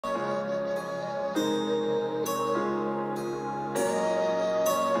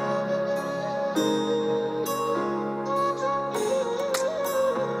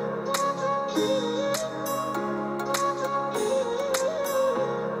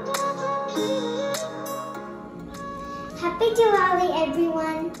Diwali,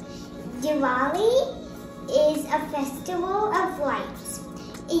 everyone! Diwali is a festival of lights.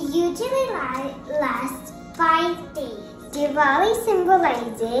 It usually lasts 5 days. Diwali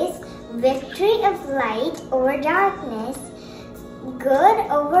symbolizes victory of light over darkness, good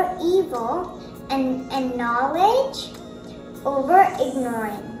over evil, and knowledge over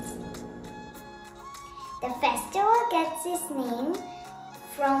ignorance. The festival gets its name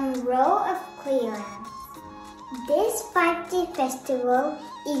from row of clay lamps. This 5-day festival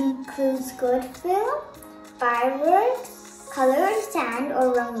includes good food, fireworks, colored sand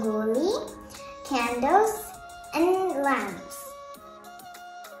or Rangoli, candles, and lamps.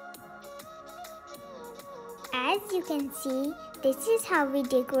 As you can see, this is how we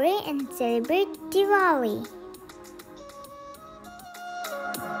decorate and celebrate Diwali.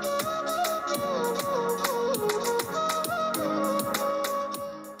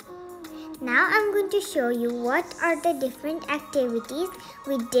 Now I'm going to show you what are the different activities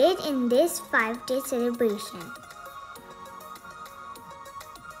we did in this 5-day celebration.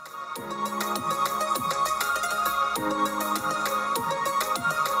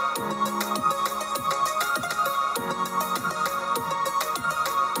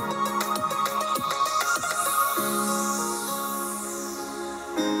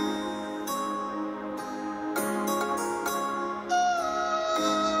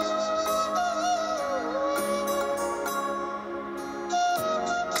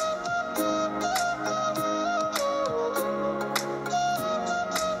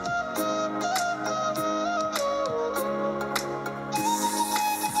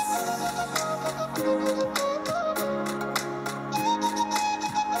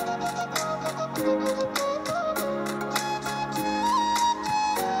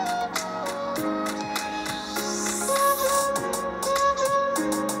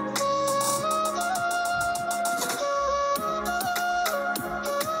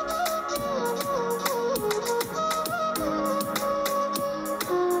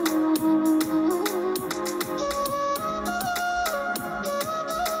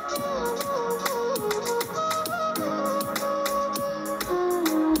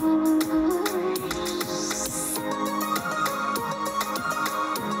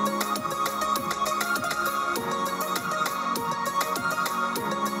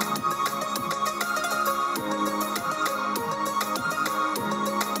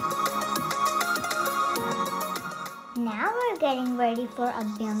 Now we're getting ready for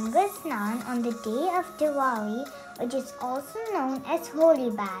AbhyangSnan on the day of Diwali, which is also known as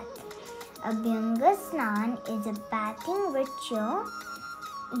Holy Bath. AbhyangSnan is a bathing ritual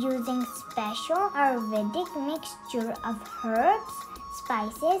using special Ayurvedic mixture of herbs,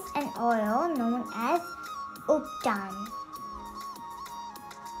 spices, and oil known as uptan.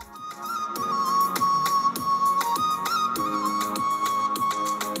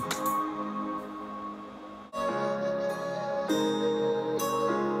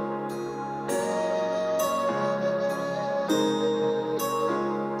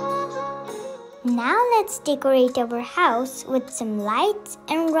 Now let's decorate our house with some lights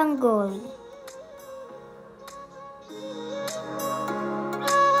and Rangoli.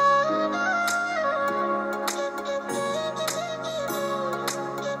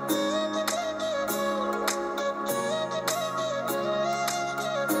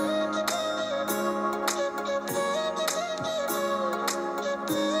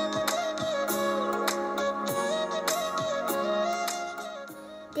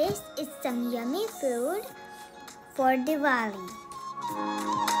 This is some yummy food for Diwali.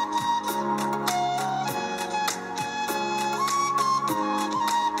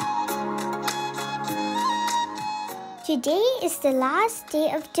 Today is the last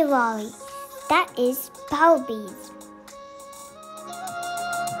day of Diwali, that is Bhau-Beej.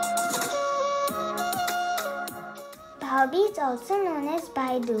 Bhau-Beej is also known as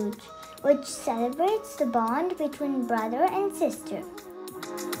Bhai-Dooj, which celebrates the bond between brother and sister.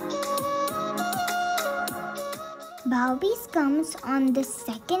 Bhau-Beej comes on the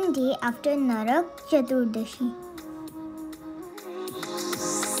second day after Narak Chaturdashi.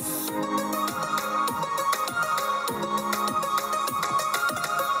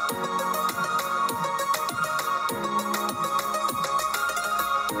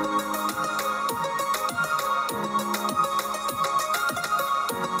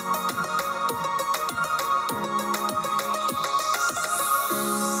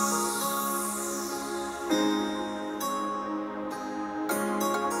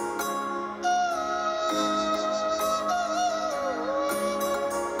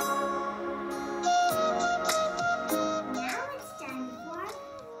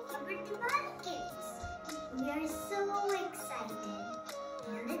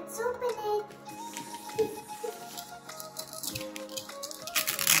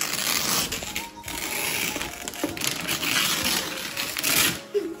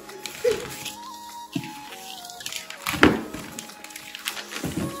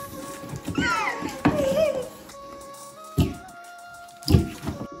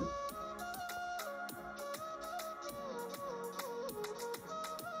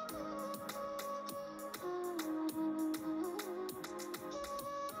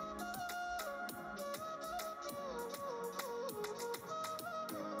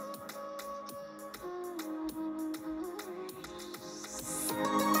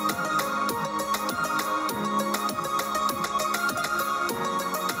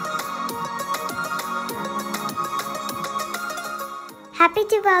 Happy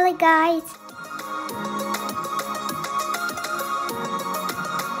Diwali, guys!